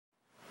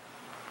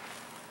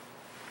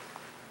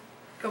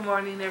Good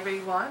morning,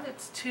 everyone.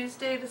 It's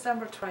Tuesday,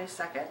 December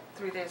 22nd,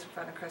 3 days in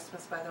front of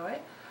Christmas, by the way.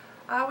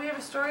 We have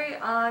a story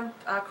on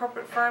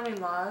corporate farming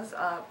laws.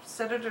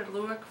 Senator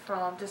Lewick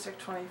from District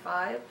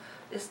 25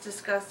 is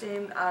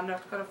discussing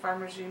North Dakota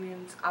Farmers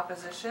Union's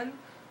opposition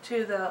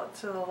to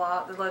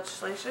the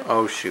legislation.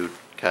 Oh shoot,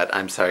 Kat.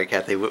 I'm sorry,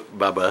 Kathy.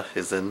 Bubba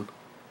is in.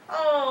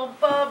 Oh,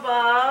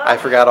 Bubba! I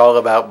forgot all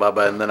about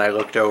Bubba, and then I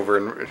looked over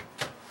and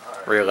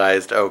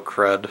realized, oh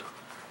crud.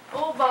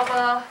 Oh,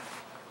 Bubba!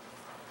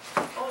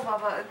 Oh,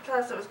 Bubba.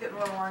 Plus, it was getting a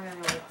little long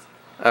anyways.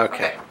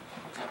 Okay.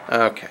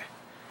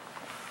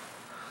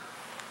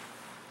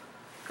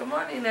 Good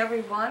morning,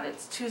 everyone.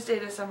 It's Tuesday,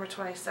 December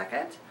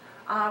 22nd.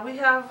 We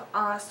have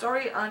a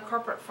story on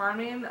corporate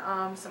farming.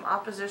 Some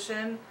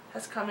opposition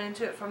has come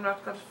into it from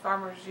North Dakota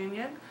Farmers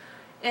Union.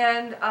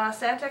 And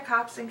Santa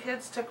Cops and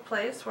Kids took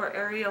place where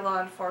area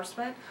law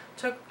enforcement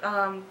took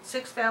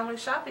 6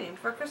 families shopping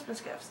for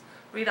Christmas gifts.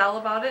 Read all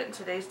about it in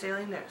today's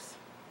Daily News.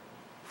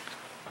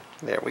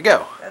 There we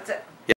go. That's it.